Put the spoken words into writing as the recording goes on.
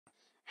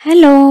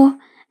Hello,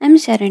 I'm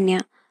Sharanya.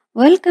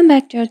 Welcome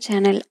back to our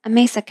channel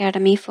Amaze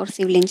Academy for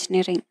Civil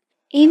Engineering.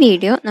 ഈ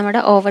video നമ്മുടെ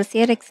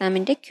overseer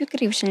എക്സാമിൻ്റെ quick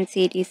revision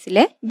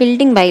സീരീസിലെ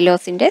building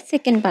ബൈലോസിൻ്റെ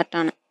second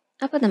പാർട്ടാണ്.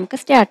 അപ്പോൾ നമുക്ക്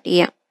സ്റ്റാർട്ട്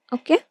ചെയ്യാം.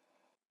 ഓക്കെ,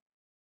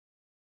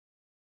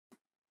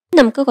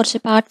 നമുക്ക്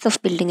കുറച്ച് പാർട്സ്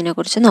ഓഫ് ബിൽഡിങ്ങിനെ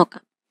കുറിച്ച്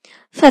നോക്കാം.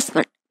 First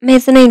one,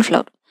 mezzanine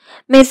floor.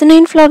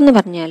 Mezzanine floor എന്ന്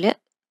പറഞ്ഞാൽ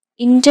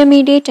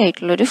ഇൻ്റർമീഡിയറ്റ്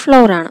ആയിട്ടുള്ളൊരു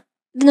ഫ്ലോറാണ്.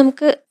 ഇത്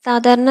നമുക്ക്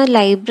സാധാരണ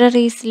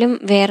ലൈബ്രറീസിലും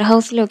വെയർ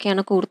ഹൗസിലും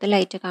ഒക്കെയാണ്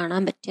കൂടുതലായിട്ട്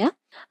കാണാൻ പറ്റുക.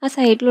 ആ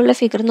സൈഡിലുള്ള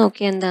ഫിഗർ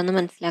നോക്കിയാൽ എന്താണെന്ന്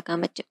മനസ്സിലാക്കാൻ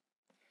പറ്റും.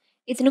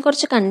 ഇതിന്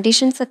കുറച്ച്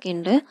കണ്ടീഷൻസ് ഒക്കെ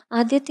ഉണ്ട്.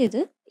 ആദ്യത്തേത്,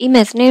 ഈ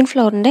മെസനൈൻ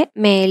ഫ്ലോറിന്റെ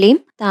മേലെയും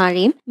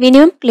താഴെയും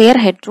minimum clear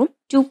head room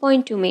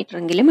 2.2 metre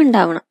എങ്കിലും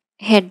ഉണ്ടാവണം.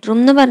 ഹെഡ്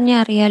റൂം എന്ന് പറഞ്ഞാൽ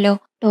അറിയാലോ,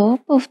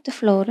 ടോപ്പ് ഓഫ് ദ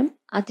ഫ്ലോറും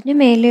അതിന്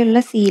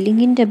മേലെയുള്ള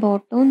സീലിംഗിന്റെ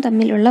ബോട്ടവും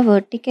തമ്മിലുള്ള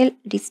വെർട്ടിക്കൽ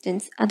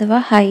ഡിസ്റ്റൻസ് അഥവാ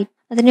ഹൈറ്റ്,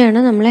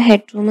 അതിനെയാണ് നമ്മൾ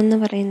ഹെഡ് റൂം എന്ന്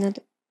പറയുന്നത്.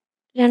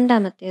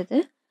 രണ്ടാമത്തേത്,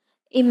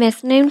 ഈ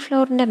മെസനൈൻ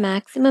ഫ്ലോറിന്റെ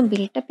മാക്സിമം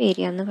ബിൽട്ടപ്പ്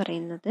ഏരിയ എന്ന്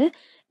പറയുന്നത്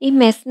ഈ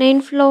മെസനൈൻ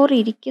ഫ്ലോർ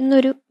ഇരിക്കുന്ന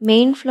ഒരു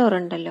മെയിൻ ഫ്ലോർ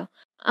ഉണ്ടല്ലോ,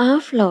 ആ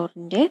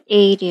ഫ്ലോറിന്റെ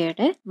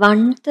ഏരിയയുടെ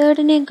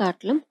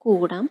 1/3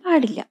 കൂടാൻ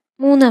പാടില്ല.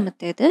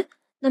 മൂന്നാമത്തേത്,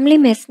 നമ്മൾ ഈ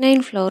മെസനൈൻ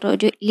ഫ്ലോർ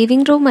ഒരു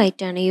ലിവിംഗ് റൂം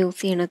ആയിട്ടാണ് യൂസ്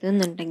ചെയ്യണത്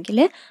എന്നുണ്ടെങ്കിൽ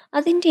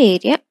അതിന്റെ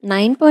ഏരിയ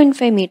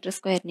 9.5 മീറ്റർ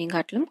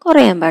സ്ക്വയറിനെക്കാട്ടിലും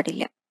കുറയാൻ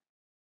പാടില്ല.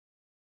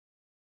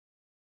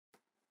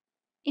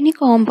 ഇനി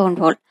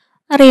കോമ്പൗണ്ട് വാൾ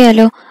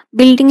അറിയാലോ,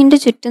 ബിൽഡിങ്ങിന്റെ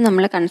ചുറ്റും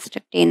നമ്മൾ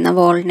കൺസ്ട്രക്ട് ചെയ്യുന്ന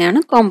വാളിനെയാണ്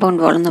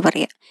കോമ്പൗണ്ട് വാൾ എന്ന്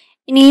പറയുക.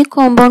 ഇനി ഈ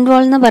കോമ്പൗണ്ട്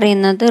വാൾ എന്ന്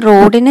പറയുന്നത്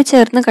റോഡിന്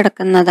ചേർന്ന്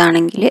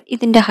കിടക്കുന്നതാണെങ്കിൽ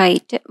ഇതിന്റെ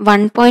ഹൈറ്റ്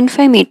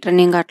 1.5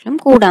 മീറ്ററിനെക്കാട്ടിലും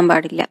കൂടാൻ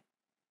പാടില്ല.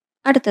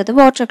 അടുത്തത്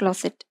വാട്ടർ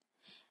ക്ലോസറ്റ്.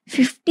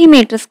 50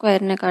 മീറ്റർ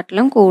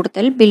സ്ക്വയറിനെക്കാട്ടിലും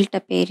കൂടുതൽ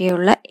ബിൽട്ടപ്പ് ഏരിയ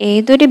ഉള്ള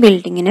ഏതൊരു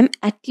ബിൽഡിങ്ങിനും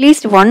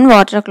അറ്റ്ലീസ്റ്റ് 1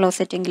 വാട്ടർ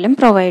ക്ലോസറ്റ് എങ്കിലും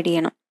പ്രൊവൈഡ്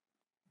ചെയ്യണം.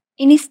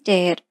 ഇനി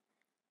സ്റ്റെയർ.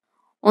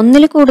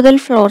 ഒന്നിൽ കൂടുതൽ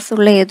ഫ്ലോർസ്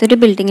ഉള്ള ഏതൊരു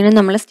ബിൽഡിങ്ങിനും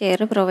നമ്മൾ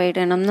സ്റ്റെയർ പ്രൊവൈഡ്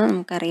ചെയ്യണം എന്ന്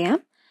നമുക്കറിയാം.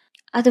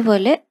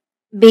 അതുപോലെ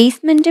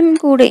ബേസ്മെന്റും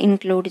കൂടെ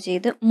ഇൻക്ലൂഡ്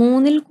ചെയ്ത്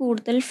 3ൽ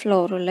കൂടുതൽ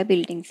ഫ്ലോർ ഉള്ള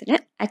ബിൽഡിങ്സിന്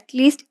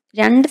അറ്റ്ലീസ്റ്റ്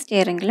 2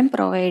 സ്റ്റെയർ എങ്കിലും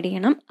പ്രൊവൈഡ്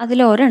ചെയ്യണം. അതിൽ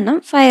ഒരെണ്ണം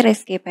ഫയർ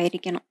എസ്കേപ്പ്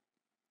ആയിരിക്കണം.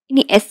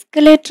 ഇനി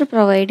എസ്കലേറ്റർ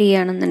പ്രൊവൈഡ്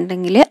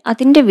ചെയ്യുകയാണെന്നുണ്ടെങ്കിൽ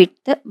അതിൻ്റെ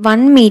വിഡ്ത്ത്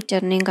 1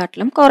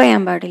 മീറ്ററിനെക്കാട്ടിലും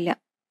കുറയാൻ പാടില്ല.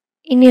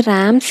 ഇനി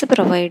റാംപ്സ്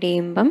പ്രൊവൈഡ്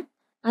ചെയ്യുമ്പം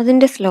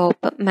അതിൻ്റെ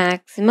സ്ലോപ്പ്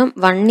മാക്സിമം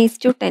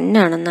 1:10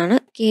 ആണെന്നാണ്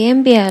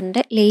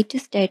KMBRന്റെ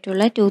ലേറ്റസ്റ്റ്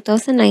ആയിട്ടുള്ള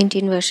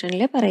 2019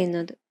 വേർഷനിൽ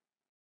പറയുന്നത്.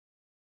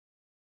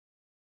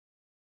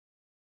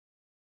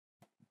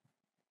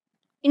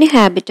 ഇനി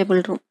ഹാബിറ്റബിൾ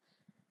റൂം.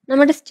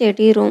 നമ്മുടെ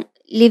study room,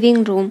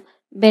 living room,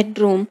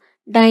 bedroom,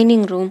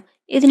 dining room,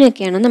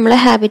 ഇതിനൊക്കെയാണ് നമ്മൾ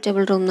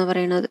ഹാബിറ്റബിൾ റൂം എന്ന്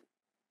പറയുന്നത്.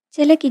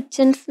 ചില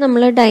കിച്ചൺസ്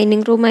നമ്മൾ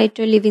ഡൈനിങ് റൂം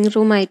ആയിട്ടോ ലിവിംഗ്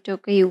റൂം ആയിട്ടോ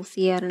ഒക്കെ യൂസ്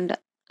ചെയ്യാറുണ്ട്.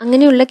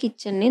 അങ്ങനെയുള്ള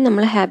കിച്ചണിനെ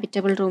നമ്മൾ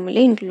ഹാബിറ്റബിൾ റൂമിൽ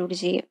ഇൻക്ലൂഡ്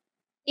ചെയ്യും.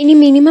 ഇനി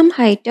minimum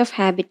height of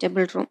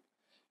habitable room.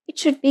 It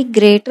should be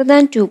greater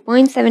than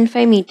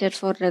 2.75 metre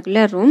four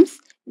regular rooms,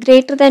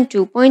 greater than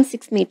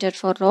 2.6 metre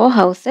four raw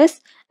houses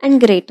and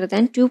greater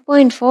than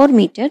 2.4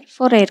 metre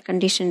four air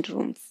conditioned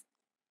rooms.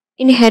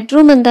 ഇനി head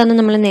room എന്താണെന്ന്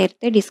നമ്മൾ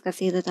നേരത്തെ discuss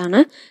ചെയ്തതാണ്.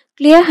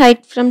 Clear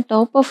height from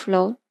top of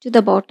floor to the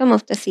bottom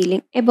of the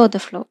ceiling above the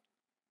floor.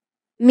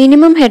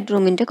 Minimum head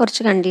റൂമിൻ്റെ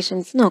കുറച്ച്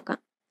conditions നോക്കാം.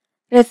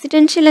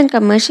 Residential and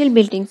commercial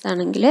buildings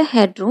ആണെങ്കിൽ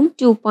head room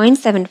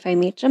 2.75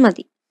 metre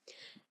മതി.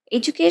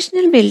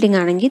 എഡ്യൂക്കേഷണൽ ബിൽഡിംഗ്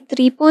ആണെങ്കിൽ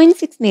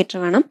 3.6 മീറ്റർ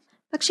വേണം.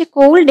 പക്ഷെ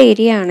കോൾഡ്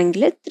ഏരിയ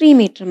ആണെങ്കിൽ 3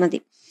 മീറ്റർ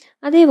മതി.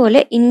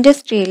 അതേപോലെ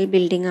ഇൻഡസ്ട്രിയൽ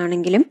ബിൽഡിംഗ്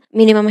ആണെങ്കിലും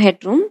മിനിമം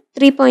ഹെഡ് റൂം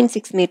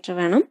 3.6 മീറ്റർ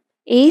വേണം.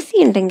 AC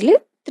ഉണ്ടെങ്കിൽ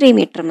 3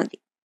 മീറ്റർ മതി.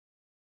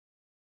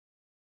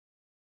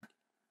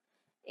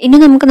 ഇനി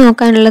നമുക്ക്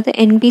നോക്കാനുള്ളത്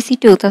NBC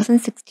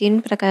 2016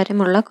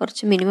 പ്രകാരമുള്ള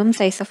കുറച്ച് minimum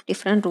size of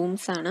different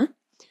rooms ആണ്.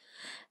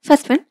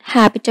 First one,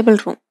 habitable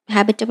room.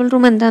 Habitable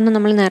room എന്താണെന്ന്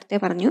നമ്മൾ നേരത്തെ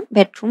പറഞ്ഞു.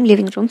 Bedroom,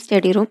 living room,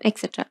 study room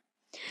etcetera.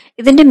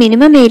 ഇതിൻ്റെ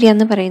മിനിമം ഏരിയ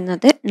എന്ന്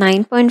പറയുന്നത്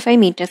 9.5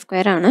 മീറ്റർ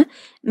സ്ക്വയർ ആണ്.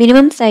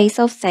 മിനിമം സൈസ്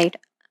ഓഫ് സൈഡ്,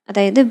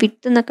 അതായത്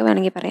വിഡ്ത്ത് എന്നൊക്കെ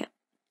വേണമെങ്കിൽ പറയാം,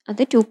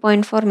 അത്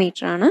 2.4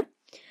 മീറ്റർ ആണ്.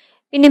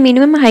 പിന്നെ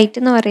മിനിമം ഹൈറ്റ്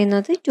എന്ന്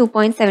പറയുന്നത്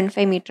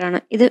 2.75 മീറ്റർ ആണ്.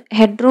 ഇത്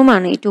ഹെഡ് റൂം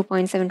ആണ് ഈ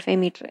 2.75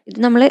 മീറ്റർ. ഇത്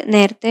നമ്മൾ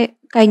നേരത്തെ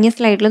കഴിഞ്ഞ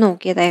സ്ലൈഡിൽ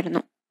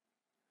നോക്കിയതായിരുന്നു.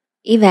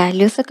 ഈ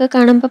വാല്യൂസ് ഒക്കെ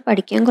കാണുമ്പോൾ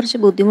പഠിക്കാൻ കുറച്ച്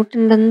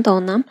ബുദ്ധിമുട്ടുണ്ടെന്ന്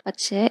തോന്നാം.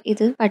 പക്ഷേ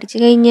ഇത് പഠിച്ചു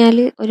കഴിഞ്ഞാൽ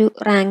ഒരു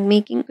റാങ്ക്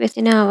മേക്കിംഗ്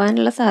ക്വസ്റ്റ്യൻ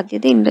ആവാനുള്ള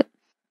സാധ്യതയുണ്ട്.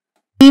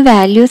 ഈ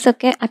വാല്യൂസ്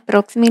ഒക്കെ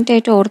അപ്രോക്സിമേറ്റ്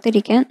ആയിട്ട്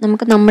ഓർത്തിരിക്കാൻ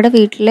നമുക്ക് നമ്മുടെ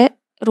വീട്ടിലെ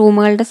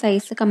റൂമുകളുടെ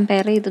സൈസ്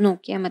കമ്പയർ ചെയ്ത്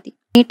നോക്കിയാൽ മതി.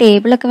 ഈ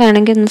ടേബിളൊക്കെ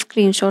വേണമെങ്കിൽ ഒന്ന്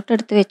സ്ക്രീൻഷോട്ട്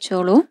എടുത്ത്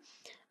വെച്ചോളൂ.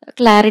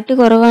 ക്ലാരിറ്റി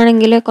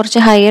കുറവാണെങ്കിൽ കുറച്ച്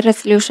ഹയർ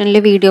റെസൊല്യൂഷനിൽ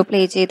വീഡിയോ പ്ലേ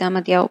ചെയ്താൽ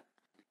മതിയാവും.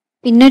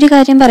 പിന്നെ ഒരു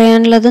കാര്യം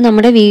പറയാനുള്ളത്,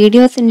 നമ്മുടെ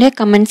വീഡിയോസിൻ്റെ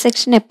കമൻറ്റ്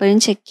സെക്ഷൻ എപ്പോഴും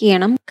ചെക്ക്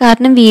ചെയ്യണം.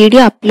 കാരണം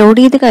വീഡിയോ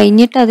അപ്ലോഡ് ചെയ്ത്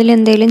കഴിഞ്ഞിട്ട് അതിൽ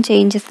എന്തെങ്കിലും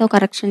ചേഞ്ചസോ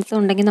കറക്ഷൻസോ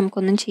ഉണ്ടെങ്കിൽ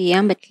നമുക്കൊന്നും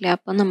ചെയ്യാൻ പറ്റില്ല.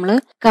 അപ്പോൾ നമ്മൾ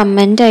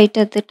കമൻ്റ് ആയിട്ട്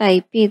അത്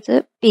ടൈപ്പ് ചെയ്ത്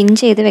പിൻ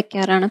ചെയ്ത്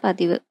വെക്കാറാണ്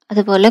പതിവ്.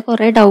 അതുപോലെ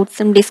കുറേ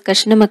ഡൗട്ട്സും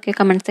ഡിസ്കഷനും ഒക്കെ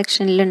കമൻറ്റ്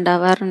സെക്ഷനിൽ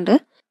ഉണ്ടാവാറുണ്ട്.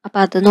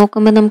 അപ്പോൾ അത്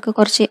നോക്കുമ്പോൾ നമുക്ക്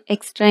കുറച്ച്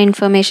എക്സ്ട്രാ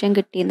ഇൻഫർമേഷൻ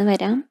കിട്ടിയെന്ന്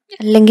വരാം.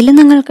 അല്ലെങ്കിൽ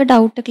നിങ്ങൾക്ക്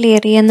ഡൗട്ട്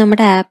ക്ലിയർ ചെയ്യാൻ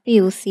നമ്മുടെ ആപ്പ്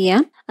യൂസ്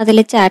ചെയ്യാം. അതിൽ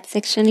ചാറ്റ്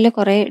സെക്ഷനിൽ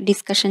കുറേ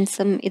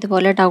ഡിസ്കഷൻസും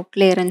ഇതുപോലെ ഡൗട്ട്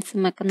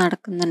ക്ലിയറൻസും ഒക്കെ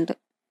നടക്കുന്നുണ്ട്.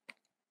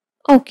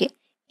 ഓക്കെ,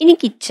 ഇനി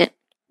kitchen.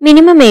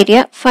 Minimum area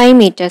 5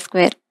 metre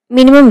square,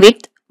 minimum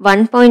width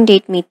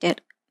 1.8 metre,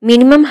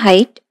 minimum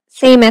height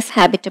same as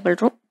habitable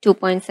room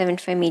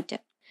 2.75 metre.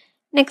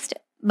 Next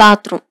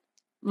bathroom.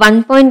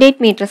 1.8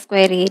 meter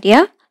square area,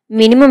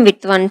 minimum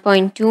width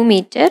 1.2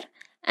 meter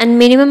and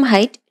minimum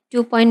height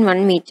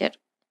 2.1 meter.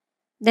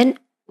 Then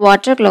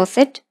water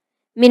closet,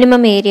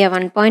 minimum area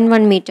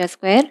 1.1 meter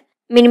square,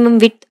 minimum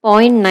width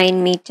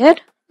 0.9 meter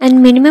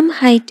and minimum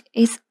height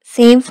is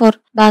same for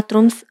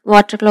bathrooms,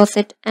 water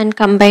closet and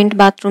combined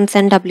bathrooms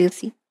and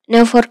WC.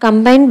 Now for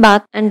combined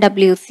bath and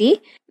WC,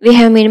 we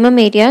have minimum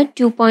area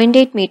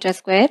 2.8 meter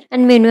square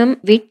and minimum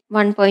width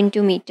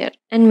 1.2 meter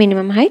and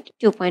minimum height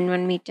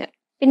 2.1 meter.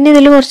 പിന്നെ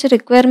ഇതിൽ കുറച്ച്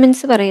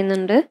requirements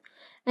പറയുന്നുണ്ട്.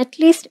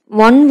 At least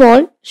one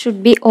wall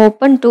should be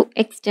open to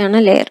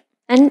external air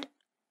and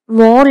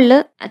വാളിൽ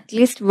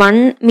at least 1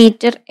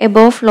 meter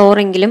above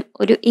floor എങ്കിലും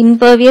ഒരു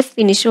impervious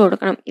finish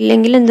കൊടുക്കണം.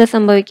 ഇല്ലെങ്കിൽ എന്താ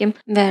സംഭവിക്കും?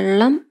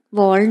 വെള്ളം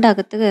വാളിൻ്റെ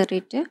അകത്ത്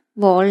കയറിയിട്ട്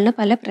വാളിന്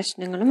പല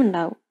പ്രശ്നങ്ങളും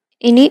ഉണ്ടാവും.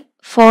 ഇനി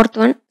fourth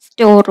one,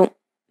 store room.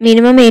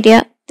 Minimum area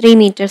 3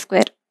 meter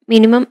square.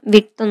 Minimum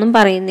width ഒന്നും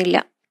പറയുന്നില്ല.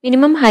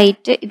 മിനിമം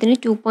ഹൈറ്റ് ഇതിന്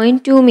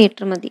 2.2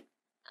 meter മതി.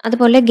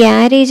 അതുപോലെ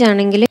ഗ്യാരേജ്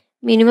ആണെങ്കിൽ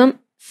മിനിമം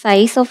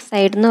സൈസ് ഓഫ്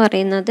സൈഡ് എന്ന്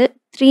പറയുന്നത്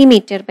 3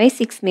 meter by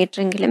 6 meter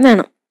എങ്കിലും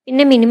വേണം.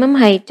 പിന്നെ മിനിമം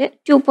ഹൈറ്റ്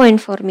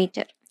 2.4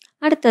 meter.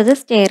 അടുത്തത്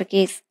സ്റ്റെയർ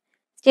കേസ്.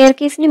 സ്റ്റെയർ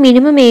കേസിന്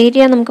മിനിമം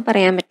ഏരിയ നമുക്ക്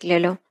പറയാൻ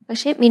പറ്റില്ലല്ലോ,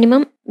 പക്ഷേ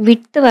മിനിമം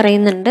വിഡ്ത്ത്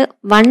പറയുന്നുണ്ട്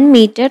 1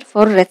 meter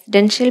ഫോർ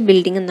റെസിഡൻഷ്യൽ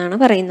ബിൽഡിംഗ് എന്നാണ്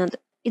പറയുന്നത്.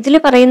 ഇതിൽ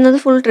പറയുന്നത്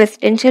ഫുൾ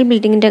റെസിഡൻഷ്യൽ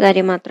ബിൽഡിങ്ങിൻ്റെ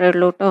കാര്യം മാത്രമേ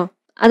ഉള്ളൂ കേട്ടോ.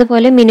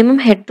 അതുപോലെ മിനിമം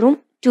ഹെഡ് റൂം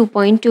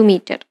 2.2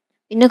 meter.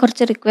 പിന്നെ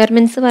കുറച്ച്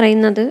റിക്വയർമെൻറ്റ്സ്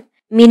പറയുന്നത്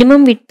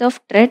മിനിമം വിഡ്ത്ത്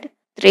ഓഫ് ട്രെഡ്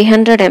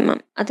 300 mm.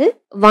 അത്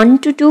 1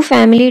 to 2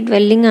 ഫാമിലി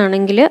ഡ്വെല്ലിംഗ്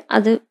ആണെങ്കിൽ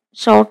അത്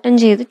ഷോർട്ടൻ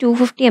ചെയ്ത്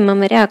 250 mm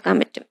വരെ ആക്കാൻ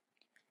പറ്റും.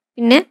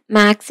 പിന്നെ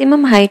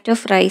maximum height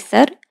of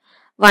riser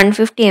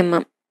 150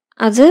 mm.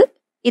 അത്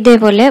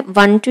ഇതേപോലെ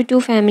 1 to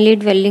 2 ഫാമിലി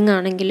ഡ്വെല്ലിംഗ്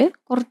ആണെങ്കിൽ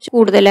കുറച്ച്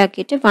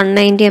കൂടുതലാക്കിയിട്ട്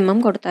 190 mm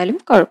കൊടുത്താലും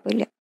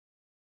കുഴപ്പമില്ല.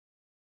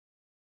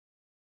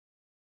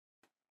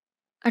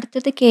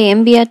 അടുത്തത്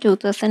KMBR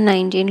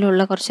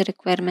 2019 കുറച്ച്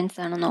റിക്വയർമെൻറ്റ്സ്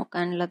ആണ്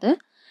നോക്കാനുള്ളത്.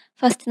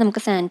 ഫസ്റ്റ്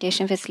നമുക്ക്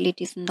സാനിറ്റേഷൻ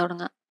ഫെസിലിറ്റീസും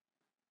തുടങ്ങാം.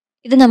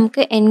 ഇത്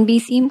നമുക്ക്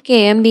NBCയും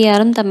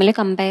KMBRും തമ്മിൽ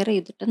കമ്പയർ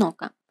ചെയ്തിട്ട്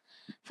നോക്കാം.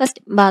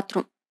 First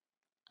bathroom.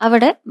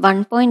 അവിടെ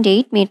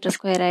 1.8 meter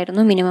സ്ക്വയർ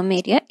ആയിരുന്നു മിനിമം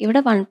ഏരിയ,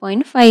 ഇവിടെ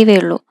 1.5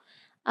 ഉള്ളൂ.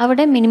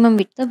 അവിടെ മിനിമം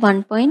വിഡ്ത്ത്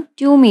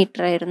 1.2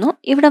 meter ആയിരുന്നു,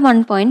 ഇവിടെ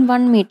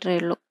 1.1 meter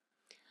ഉള്ളൂ.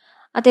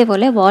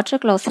 അതേപോലെ വാട്ടർ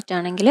ക്ലോസറ്റ്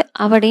ആണെങ്കിൽ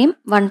അവിടെയും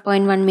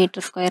 1.1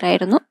 meter സ്ക്വയർ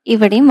ആയിരുന്നു,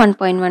 ഇവിടെയും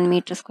 1.1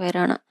 meter സ്ക്വയർ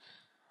ആണ്.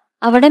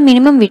 അവിടെ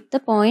മിനിമം വിഡ്ത്ത്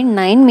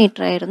 0.9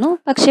 meter ആയിരുന്നു,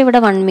 പക്ഷെ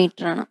ഇവിടെ 1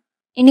 meter ആണ്.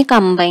 ഇനി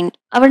കമ്പൈൻഡ്.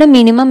 അവിടെ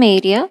മിനിമം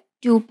ഏരിയ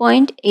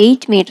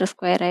 2.8 meter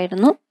സ്ക്വയർ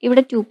ആയിരുന്നു,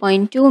 ഇവിടെ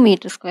 2.2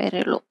 meter സ്ക്വയർ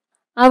ഉള്ളൂ.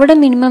 അവിടെ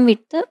മിനിമം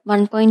വിഡ്ത്ത്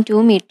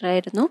 1.2 meter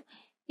ആയിരുന്നു,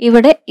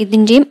 ഇവിടെ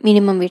ഇതിൻ്റെയും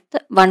മിനിമം വിഡ്ത്ത്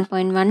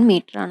 1.1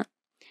 meter ആണ്.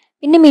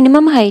 പിന്നെ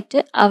മിനിമം ഹൈറ്റ്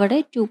അവിടെ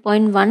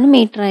 2.1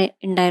 meter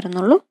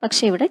ഉണ്ടായിരുന്നുള്ളൂ,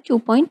 പക്ഷെ ഇവിടെ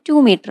 2.2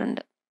 meter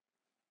ഉണ്ട്.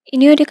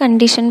 ഇനിയൊരു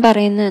കണ്ടീഷൻ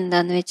പറയുന്നത്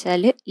എന്താണെന്ന്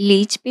വെച്ചാൽ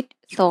leech pit,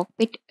 soak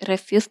pit,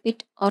 refuse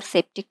pit or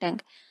septic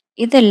tank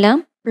ഇതെല്ലാം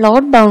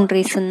പ്ലോട്ട്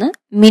ബൗണ്ടറീസ് നിന്ന്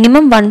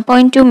മിനിമം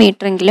 1.2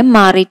 meter എങ്കിലും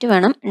മാറിയിട്ട്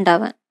വേണം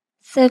ഉണ്ടാവാൻ.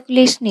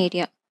 Circulation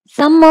area.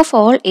 Sum of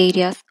all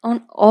areas on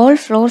all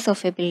floors of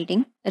a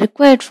building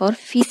required for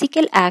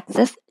physical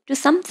access to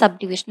some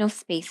subdivision of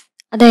space.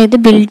 അതായത്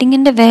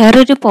ബിൽഡിങ്ങിൻ്റെ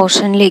വേറൊരു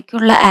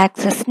പോർഷനിലേക്കുള്ള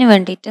ആക്സസിന്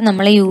വേണ്ടിയിട്ട്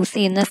നമ്മൾ യൂസ്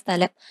ചെയ്യുന്ന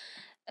സ്ഥലം.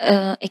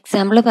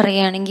 എക്സാമ്പിൾ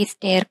പറയുകയാണെങ്കിൽ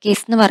സ്റ്റെയർ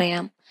കേസ് എന്ന്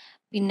പറയാം,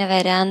 പിന്നെ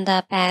വരാന്ത,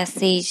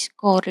 പാസേജ്,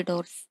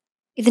 കോറിഡോർസ്.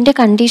 ഇതിൻ്റെ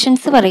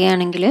കണ്ടീഷൻസ്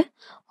പറയുകയാണെങ്കിൽ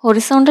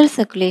ഹൊറിസോണ്ടൽ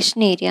സർക്കുലേഷൻ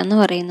ഏരിയ എന്ന്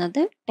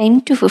പറയുന്നത് 10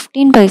 to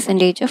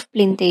 15% ഓഫ്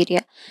പ്ലിന്ത് ഏരിയ.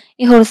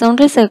 ഈ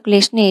ഹൊറിസോണ്ടൽ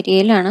സർക്കുലേഷൻ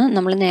ഏരിയയിലാണ്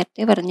നമ്മൾ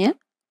നേരത്തെ പറഞ്ഞ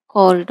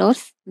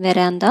കോറിഡോർസ്,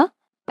 വരാന്ത,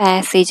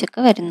 പാസേജ്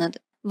ഒക്കെ വരുന്നത്.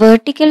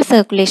 വെർട്ടിക്കൽ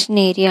സർക്കുലേഷൻ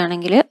ഏരിയ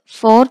ആണെങ്കിൽ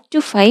 4 to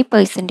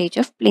 5%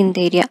 ഓഫ് പ്ലിന്ത്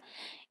ഏരിയ.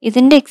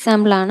 ഇതിൻ്റെ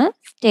എക്സാമ്പിളാണ്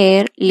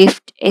stair,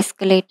 lift,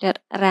 escalator,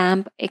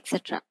 ramp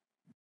etcetera.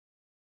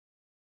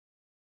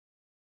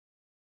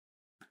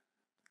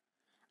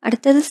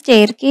 അടുത്തത്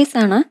സ്റ്റെയർ കേസ്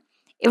ആണ്.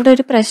 ഇവിടെ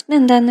ഒരു പ്രശ്നം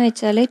എന്താണെന്ന്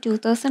വെച്ചാൽ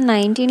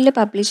 2019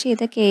 പബ്ലിഷ്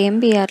ചെയ്ത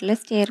KMBRൽ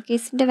സ്റ്റെയർ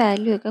കേസിൻ്റെ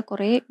വാല്യൂ ഒക്കെ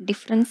കുറേ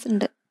ഡിഫറൻസ്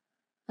ഉണ്ട്.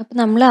 അപ്പോൾ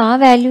നമ്മൾ ആ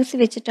വാല്യൂസ്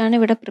വെച്ചിട്ടാണ്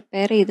ഇവിടെ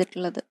പ്രിപ്പയർ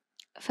ചെയ്തിട്ടുള്ളത്.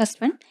 First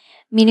one,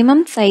 minimum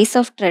size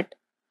of ട്രെഡ്.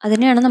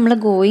 അതിനെയാണ് നമ്മൾ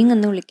ഗോയിങ്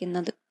എന്ന്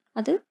വിളിക്കുന്നത്.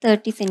 അത്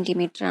 30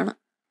 centimeter ആണ്.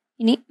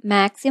 ഇനി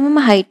മാക്സിമം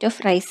ഹൈറ്റ്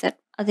ഓഫ് റൈസർ,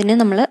 അതിന്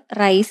നമ്മൾ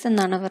റൈസ്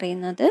എന്നാണ്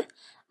പറയുന്നത്.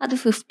 അത്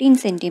 15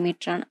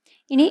 centimeter ആണ്.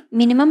 ഇനി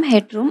minimum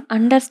head room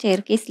under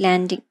stair case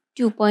landing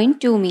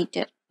 2.2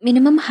 meter.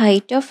 Minimum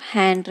height of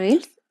hand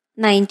rails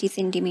 90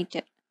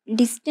 centimeter.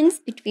 Distance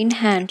between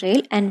hand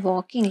rail and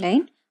walking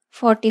line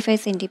 45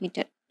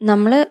 centimeter.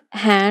 നമ്മൾ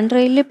ഹാൻഡ്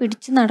റെയിലിൽ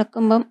പിടിച്ച്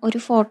നടക്കുമ്പം ഒരു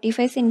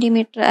 45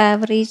 centimeter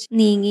ആവറേജ്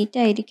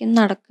നീങ്ങിയിട്ടായിരിക്കും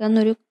നടക്കുക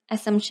എന്നൊരു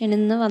അസംഷനിൽ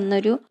നിന്ന്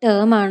വന്നൊരു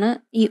ടേമാണ്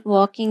ഈ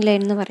വാക്കിംഗ്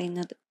ലൈൻ എന്ന്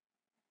പറയുന്നത്.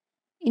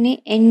 ഇനി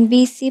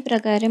NBC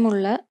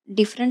പ്രകാരമുള്ള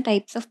different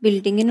types of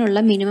ബിൽഡിങ്ങിനുള്ള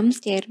minimum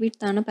stair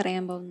width ആണ്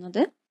പറയാൻ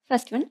പോകുന്നത്.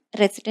 First one,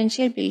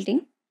 residential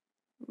building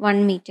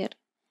 1 meter.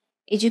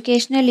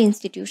 Educational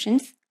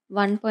institutions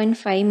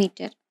 1.5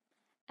 meter.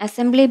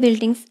 Assembly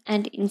buildings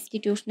and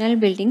institutional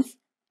buildings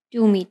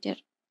 2 meter.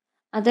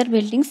 Other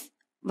buildings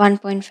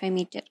 1.5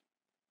 meter.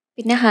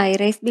 പിന്നെ ഹൈ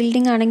റൈസ്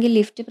ബിൽഡിംഗ് ആണെങ്കിൽ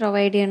ലിഫ്റ്റ്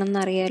പ്രൊവൈഡ് ചെയ്യണമെന്ന്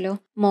അറിയാലോ.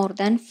 മോർ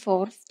ദാൻ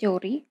 4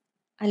 story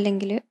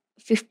അല്ലെങ്കിൽ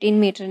 15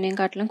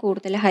 മീറ്ററിനെക്കാട്ടിലും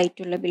കൂടുതൽ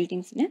ഹൈറ്റുള്ള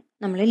ബിൽഡിങ്സിന്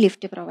നമ്മൾ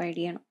ലിഫ്റ്റ് പ്രൊവൈഡ്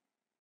ചെയ്യണം.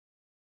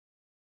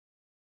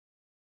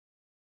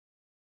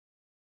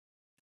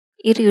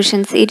 ഈ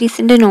റിവിഷൻ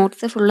സീരീസിൻ്റെ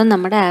നോട്ട്സ് ഫുള്ളും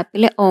നമ്മുടെ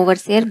ആപ്പിൽ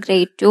overseer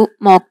grade 2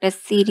 mock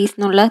test series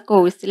എന്നുള്ള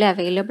കോഴ്സിൽ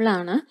അവൈലബിൾ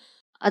ആണ്.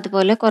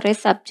 അതുപോലെ കുറേ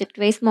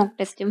സബ്ജക്റ്റ് വൈസ് മോക്ക്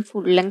ടെസ്റ്റും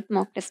ഫുൾ ലെങ്ത്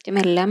മോക്ക് ടെസ്റ്റും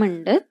എല്ലാം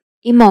ഉണ്ട്.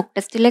 ഈ മോക്ക്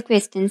ടെസ്റ്റിലെ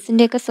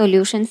ക്വസ്റ്റ്യൻസിൻ്റെയൊക്കെ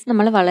സൊല്യൂഷൻസ്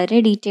നമ്മൾ വളരെ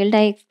ഡീറ്റെയിൽഡ്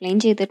ആയി എക്സ്പ്ലെയിൻ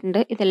ചെയ്തിട്ടുണ്ട്.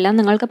 ഇതെല്ലാം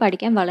നിങ്ങൾക്ക്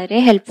പഠിക്കാൻ വളരെ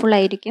ഹെൽപ്ഫുൾ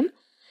ആയിരിക്കും.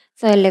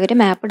 സോ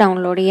എല്ലാവരും ആപ്പ്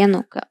ഡൗൺലോഡ് ചെയ്യാൻ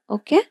നോക്കുക.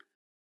 ഓക്കെ,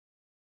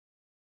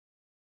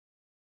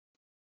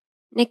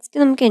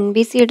 നെക്സ്റ്റ് നമുക്ക്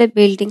NBCയുടെ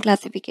ബിൽഡിംഗ്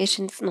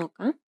ക്ലാസിഫിക്കേഷൻസ്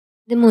നോക്കാം.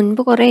 ഇത്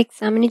മുൻപ് കുറേ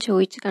എക്സാമിന്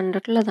ചോദിച്ച്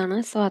കണ്ടിട്ടുള്ളതാണ്.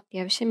 സോ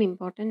അത്യാവശ്യം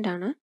ഇമ്പോർട്ടൻ്റ്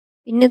ആണ്.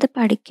 പിന്നെ ഇത്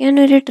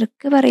പഠിക്കാനൊരു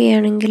ട്രിക്ക്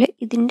പറയുകയാണെങ്കിൽ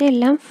ഇതിൻ്റെ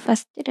എല്ലാം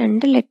ഫസ്റ്റ്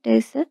 2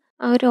 ലെറ്റേഴ്സ്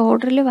ആ ഒരു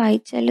ഓർഡറിൽ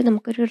വായിച്ചാൽ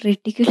നമുക്കൊരു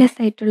റിഡിക്കുലസ്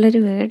ആയിട്ടുള്ളൊരു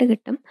വേർഡ്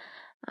കിട്ടും.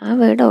 ആ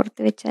വേർഡ്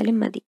ഓർത്ത് വെച്ചാലും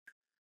മതി.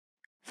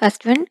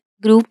 First one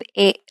group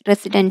A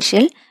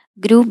residential,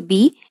 group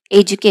B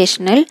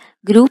educational,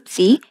 group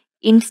C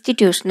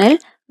institutional,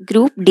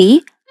 group D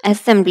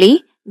assembly,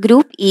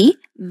 group E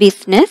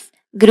business,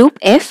 group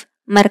F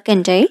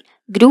mercantile,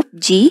 group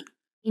G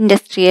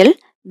industrial,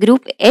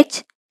 group H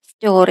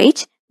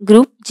storage,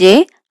 group J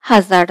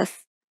hazardous.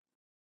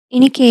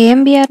 ഇനി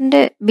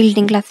KMBRൻ്റെ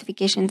building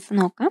classifications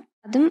നോക്കാം.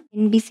 അതും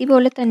NBC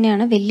പോലെ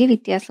തന്നെയാണ്, വലിയ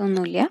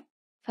വ്യത്യാസമൊന്നുമില്ല.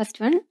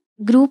 First one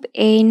group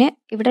എനെ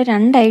ഇവിടെ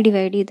 2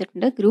 divide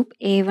ചെയ്തിട്ടുണ്ട്. Group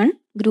A1,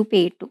 group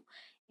A2.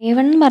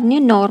 A1 എന്ന്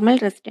പറഞ്ഞാൽ നോർമൽ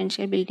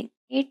റെസിഡൻഷ്യൽ ബിൽഡിംഗ്,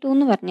 A2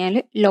 എന്ന് പറഞ്ഞാൽ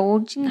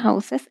lodging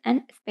houses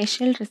and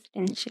special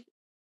residential.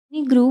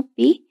 ഇനി ഗ്രൂപ്പ്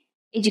B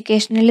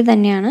എഡ്യൂക്കേഷണൽ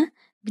തന്നെയാണ്.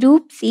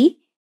 ഗ്രൂപ്പ് C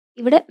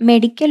ഇവിടെ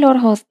മെഡിക്കൽ ഓർ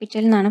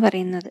ഹോസ്പിറ്റൽ എന്നാണ്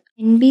പറയുന്നത്.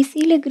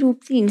 NBCയിലെ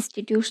ഗ്രൂപ്പ് C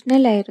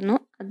ഇൻസ്റ്റിറ്റ്യൂഷണൽ ആയിരുന്നു.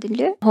 അതിൽ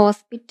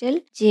hospital,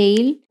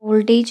 jail,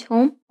 old age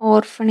home,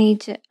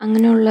 orphanage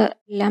അങ്ങനെയുള്ള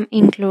എല്ലാം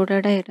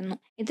ഇൻക്ലൂഡഡ് ആയിരുന്നു.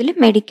 ഇതിൽ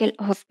മെഡിക്കൽ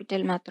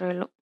ഹോസ്പിറ്റൽ മാത്രമേ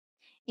ഉള്ളൂ.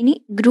 ഇനി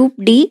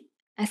ഗ്രൂപ്പ് D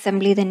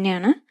അസംബ്ലി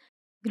തന്നെയാണ്.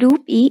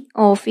 ഗ്രൂപ്പ് E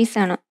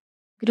ഓഫീസാണ്.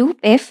 Group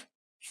F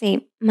same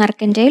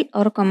mercantile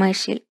or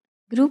commercial.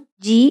 Group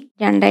G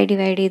 2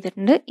 divide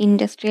ചെയ്തിട്ടുണ്ട്,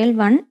 ഇൻഡസ്ട്രിയൽ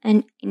 1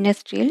 ആൻഡ്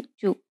ഇൻഡസ്ട്രിയൽ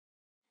 2.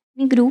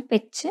 ഇനി ഗ്രൂപ്പ്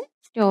H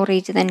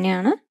സ്റ്റോറേജ്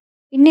തന്നെയാണ്.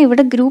 പിന്നെ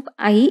ഇവിടെ ഗ്രൂപ്പ്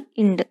I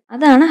ഉണ്ട്,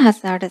 അതാണ്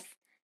ഹസാർഡസ്.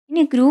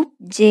 ഇനി ഗ്രൂപ്പ്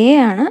J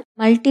ആണ്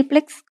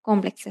മൾട്ടിപ്ലെക്സ്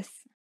കോംപ്ലക്സസ്.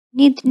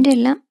 ഇനി ഇതിൻ്റെ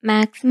എല്ലാം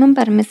മാക്സിമം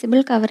പെർമിസിബിൾ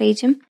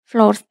കവറേജും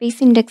ഫ്ലോർ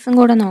സ്പേസ് ഇൻഡെക്സും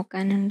കൂടെ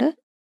നോക്കാനുണ്ട്.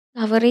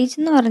 കവറേജ്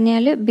എന്ന്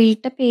പറഞ്ഞാൽ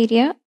built up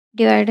area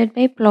divided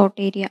by plot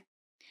area.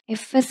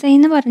 FSI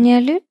എന്ന്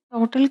പറഞ്ഞാൽ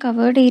total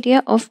covered area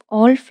of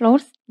all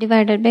floors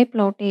divided by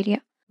plot area.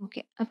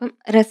 Okay, അപ്പം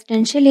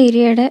റെസിഡൻഷ്യൽ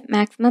ഏരിയയുടെ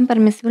മാക്സിമം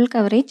പെർമിസിബിൾ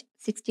കവറേജ്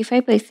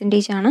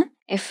 65% ആണ്.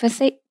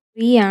 FSI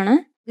 3 ആണ്.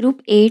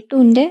 ഗ്രൂപ്പ്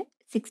A2ൻ്റെ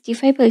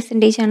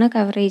 65% ആണ്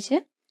കവറേജ്,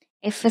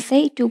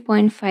 FSI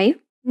 2.5.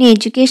 ഇനി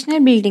എഡ്യൂക്കേഷണൽ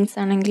ബിൽഡിങ്സ്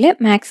ആണെങ്കിൽ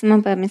maximum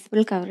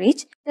permissible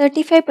coverage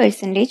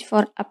 35%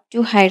 four up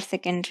to higher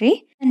secondary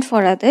and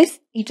for others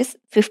it is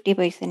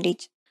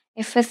 50%.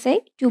 FSI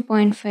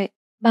 2.5.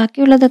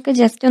 ബാക്കിയുള്ളതൊക്കെ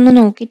just ഒന്ന്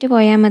നോക്കിയിട്ട്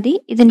പോയാൽ മതി.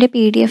 ഇതിൻ്റെ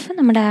PDF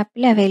നമ്മുടെ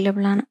ആപ്പിൽ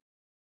അവൈലബിൾ ആണ്.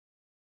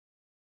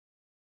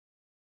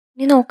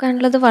 ഇനി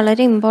നോക്കാനുള്ളത്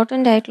വളരെ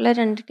ഇമ്പോർട്ടൻ്റ് ആയിട്ടുള്ള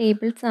 2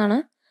 ടേബിൾസ് ആണ്.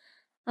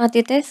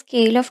 ആദ്യത്തെ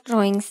സ്കെയിൽ ഓഫ്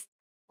ഡ്രോയിങ്സ്.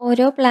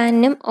 ഓരോ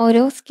പ്ലാനിനും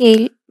ഓരോ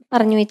സ്കെയിൽ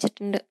പറഞ്ഞു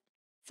വെച്ചിട്ടുണ്ട്.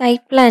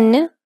 സൈറ്റ്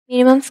പ്ലാനിന്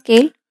മിനിമം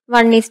സ്കെയിൽ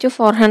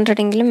 1:400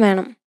 എങ്കിലും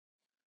വേണം.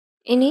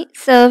 ഇനി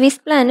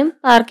സർവീസ് പ്ലാനും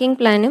പാർക്കിംഗ്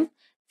പ്ലാനും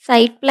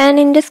സൈറ്റ്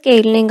പ്ലാനിൻ്റെ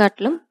സ്കെയിലിനെയും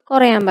കാട്ടിലും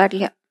കുറയാൻ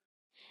പാടില്ല.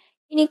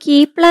 ഇനി കീ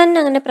പ്ലാനിന്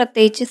അങ്ങനെ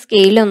പ്രത്യേകിച്ച്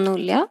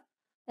സ്കെയിലൊന്നുമില്ല,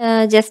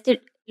 ജസ്റ്റ്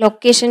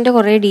ലൊക്കേഷൻ്റെ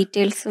കുറേ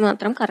ഡീറ്റെയിൽസ്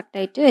മാത്രം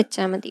കറക്റ്റായിട്ട്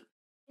വെച്ചാൽ മതി.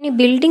 ഇനി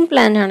ബിൽഡിംഗ്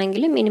പ്ലാൻ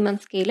ആണെങ്കിൽ മിനിമം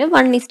സ്കെയിൽ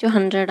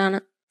 1:100 ആണ്.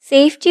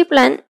 Safety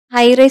plan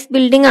high rice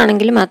building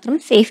ആണെങ്കിൽ മാത്രം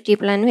സേഫ്റ്റി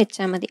പ്ലാൻ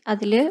വെച്ചാൽ മതി.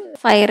 അതിൽ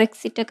ഫയർ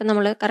എക്സിറ്റ് ഒക്കെ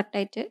നമ്മൾ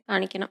കറക്റ്റായിട്ട്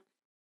കാണിക്കണം.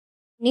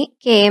 ഇനി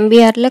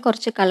KMBRലെ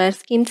കുറച്ച് കളർ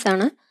സ്കീംസ്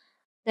ആണ്.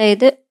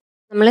 അതായത്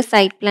നമ്മൾ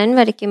സൈറ്റ് പ്ലാൻ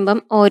വരയ്ക്കുമ്പം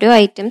ഓരോ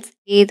ഐറ്റംസ്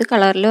ഏത്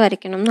കളറിൽ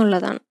വരയ്ക്കണം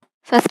എന്നുള്ളതാണ്.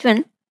 First one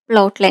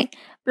plot line.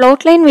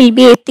 Plot line will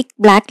be A thick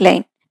black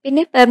line.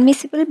 പിന്നെ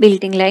പെർമിസിബിൾ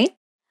ബിൽഡിംഗ് ലൈൻ,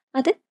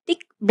 അത്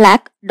തിക്ക്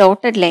black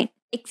dotted line.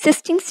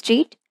 Existing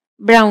street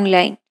brown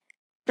line.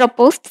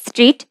 Proposed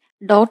street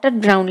dotted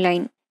brown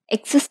line.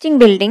 Existing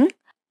building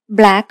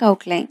black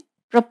outline.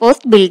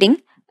 Proposed building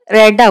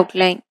red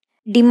outline.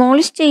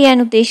 Demolish ചെയ്യാൻ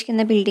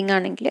ഉദ്ദേശിക്കുന്ന building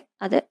ആണെങ്കിൽ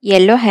അത്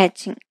yellow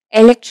hatching.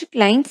 Electric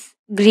lines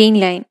green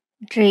line.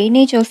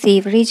 Drainage or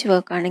sewerage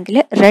work ആണെങ്കിൽ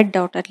red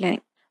dotted line.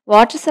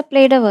 Water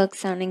സപ്ലൈയുടെ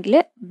works ആണെങ്കിൽ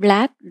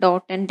black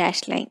dot and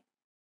dash line.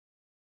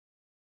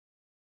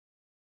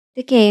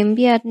 ഇത്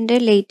KMBRൻ്റെ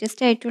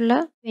latest ആയിട്ടുള്ള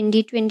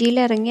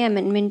 2020 ഇറങ്ങിയ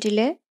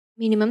അമെൻമെൻറ്റിലെ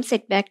minimum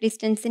set back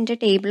ഡിസ്റ്റൻസിൻ്റെ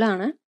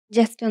ടേബിളാണ്.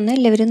 Just ഒന്ന്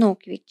എല്ലാവരും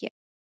നോക്കി വയ്ക്കുക.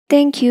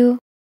 Thank you.